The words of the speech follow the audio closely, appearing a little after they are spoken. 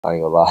I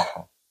ain't gonna lie.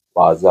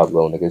 Wise up,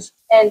 little niggas.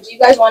 And do you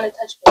guys want to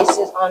touch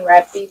bases on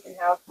rap beef and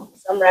how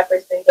some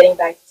rappers been getting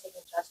back to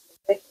taking shots in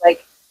the dick,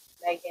 like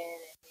Megan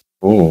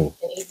and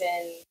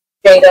even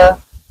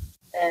Jada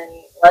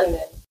and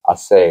London? I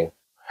say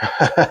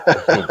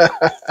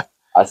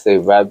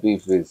rap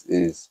beef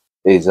is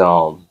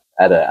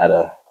at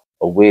a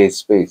weird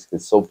space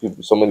because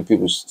so many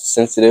people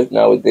sensitive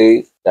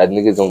nowadays that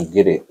niggas don't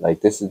get it.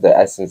 Like this is the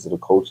essence of the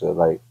culture.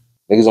 Like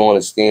niggas don't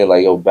understand.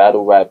 Like yo,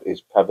 battle rap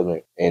is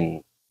prevalent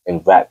in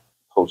rap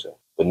culture,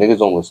 but niggas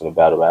don't listen to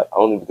battle rap. I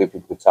don't even think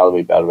people can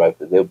tolerate battle rap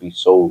because they'll be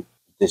so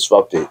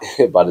disrupted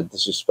by the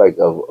disrespect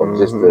of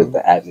just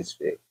the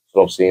atmosphere.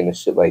 So I'm saying and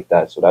shit like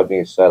that. So that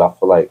being said, I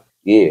feel like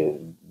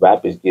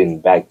rap is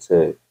getting back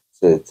to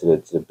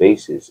the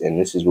basis, and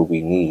this is what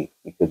we need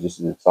because this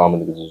is the time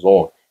niggas is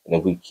on. And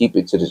if we keep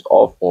it to this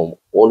art form,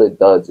 all it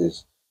does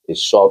is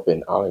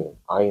sharpen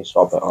iron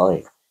sharpen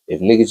iron. If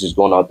niggas is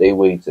going out their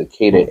way to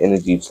cater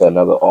energy to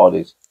another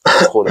artist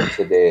according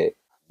to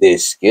their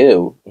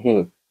skill,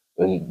 then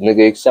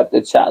nigga accept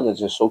the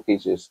challenge and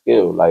showcase your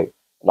skill. Like,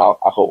 and I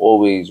could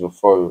always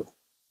refer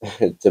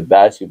to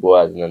basketball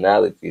as an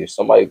analogy. If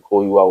somebody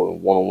call you out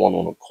with one-on-one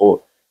on the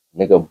court,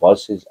 nigga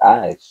bust his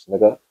ass,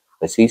 nigga.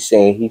 Cause he's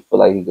saying he feel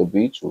like he could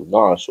beat you.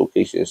 Nah,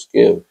 showcase your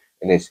skill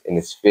and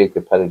its fair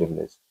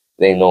competitiveness.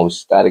 There ain't no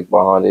static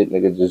behind it,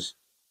 nigga. Just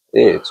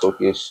talk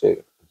your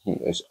shit.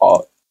 It's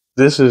art.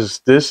 This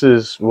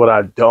is what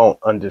I don't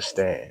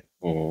understand.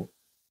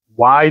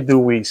 Why do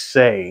we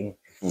say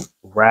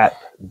rap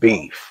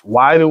beef?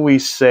 Why do we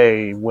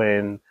say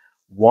when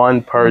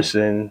one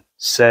person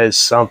says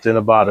something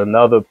about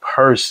another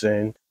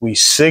person, we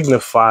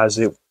signifies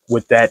it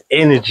with that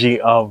energy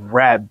of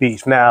rap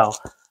beef? Now,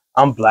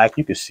 I'm black,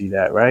 you can see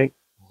that, right?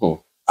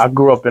 I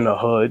grew up in the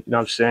hood, you know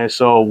what I'm saying?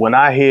 So when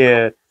I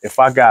hear if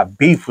I got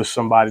beef with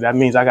somebody, that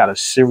means I got a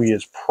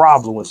serious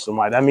problem with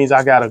somebody. That means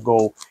I gotta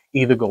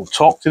either go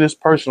talk to this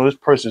person or this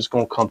person's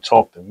gonna come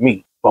talk to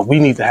me. But we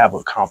need to have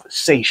a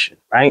conversation,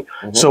 right?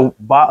 So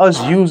by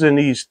us using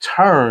these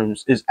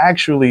terms is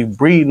actually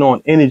breeding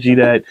on energy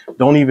that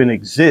don't even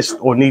exist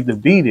or need to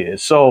be there.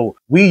 So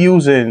we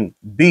using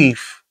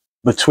beef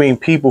between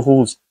people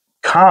who's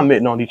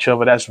commenting on each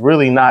other that's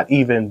really not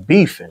even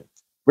beefing,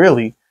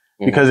 really.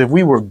 Because if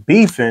we were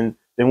beefing,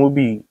 then we'd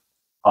be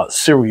a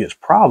serious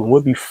problem.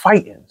 We'd be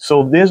fighting.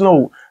 So there's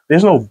no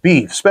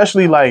beef,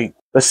 especially like,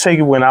 let's take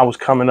it when I was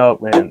coming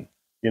up and,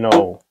 you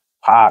know,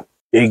 Pac,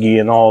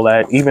 Iggy and all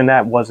that. Even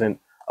that wasn't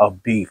a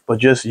beef, but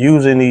just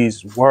using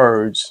these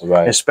words,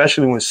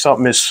 especially when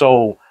something is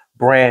so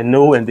brand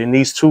new. And then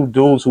these two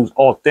dudes who's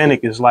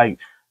authentic is like,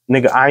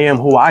 nigga, I am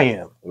who I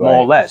am, more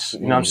or less.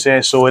 You know what I'm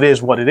saying? So it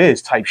is what it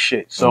is type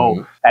shit.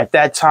 So at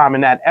that time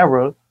in that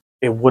era,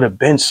 it would have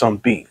been some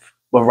beef.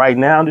 But right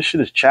now, this shit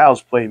is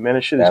child's play, man.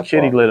 This shit is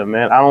kitty litter,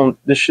 man.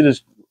 This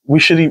shouldn't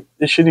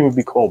even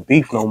be called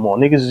beef no more.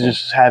 Niggas is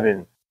just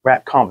having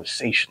rap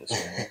conversations,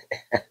 man.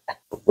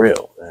 For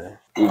real, man.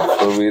 You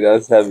feel me?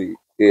 That's heavy.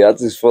 Yeah, I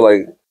just feel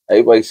like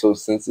everybody's so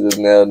sensitive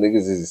now.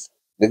 Niggas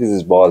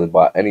is bothered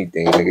about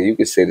anything. Nigga, you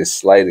can say the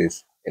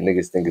slightest and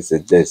niggas think it's a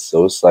diss.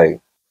 So it's like,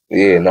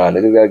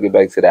 niggas gotta get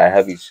back to that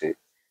heavy shit.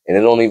 And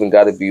it don't even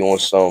gotta be on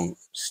some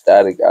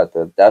static out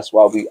there. That's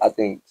why I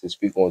think to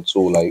speak on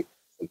too, like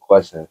the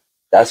question.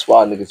 That's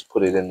why niggas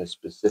put it in the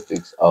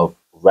specifics of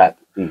rap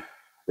beef.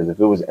 Because if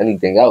it was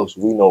anything else,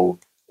 we know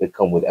it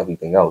come with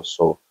everything else.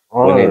 So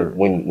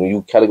when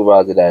you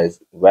categorize it as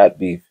rap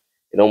beef,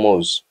 it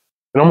almost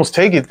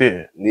take it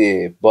there.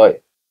 Yeah,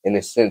 but in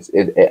a sense,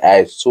 it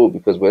adds to it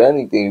because with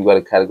anything, you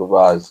gotta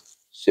categorize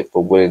shit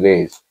for what it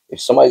is. If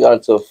somebody got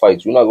into a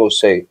fight, you're not gonna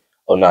say,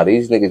 "Oh, nah,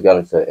 these niggas got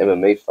into an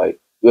MMA fight."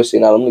 You'll say,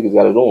 "Nah, them niggas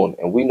got it on,"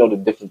 and we know the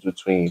difference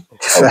between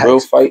a real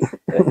fight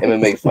and an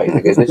MMA fight.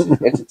 Nigga, this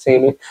is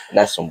entertainment, and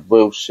that's some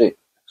real shit.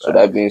 So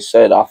that being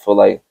said, I feel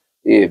like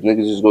if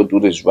niggas just go do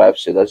this rap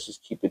shit, let's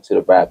just keep it to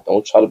the rap.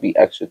 Don't try to be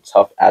extra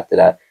tough after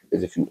that.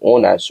 Because if you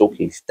on that,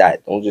 showcase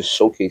that. Don't just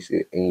showcase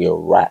it in your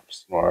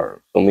raps.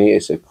 For me,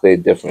 it's a clear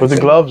difference. Put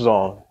the gloves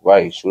on.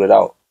 Right, shoot it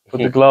out.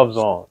 Put the gloves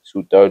on.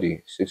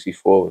 230,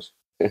 64s,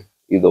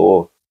 either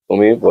or. For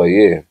me, but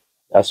yeah,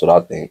 that's what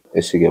I think.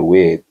 It should get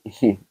weird.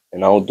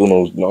 And I don't do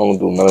none of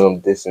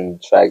them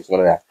dissing tracks, none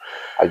of that.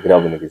 I get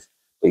up with niggas.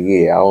 But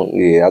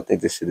I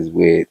think this shit is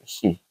weird.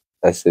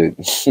 That's it.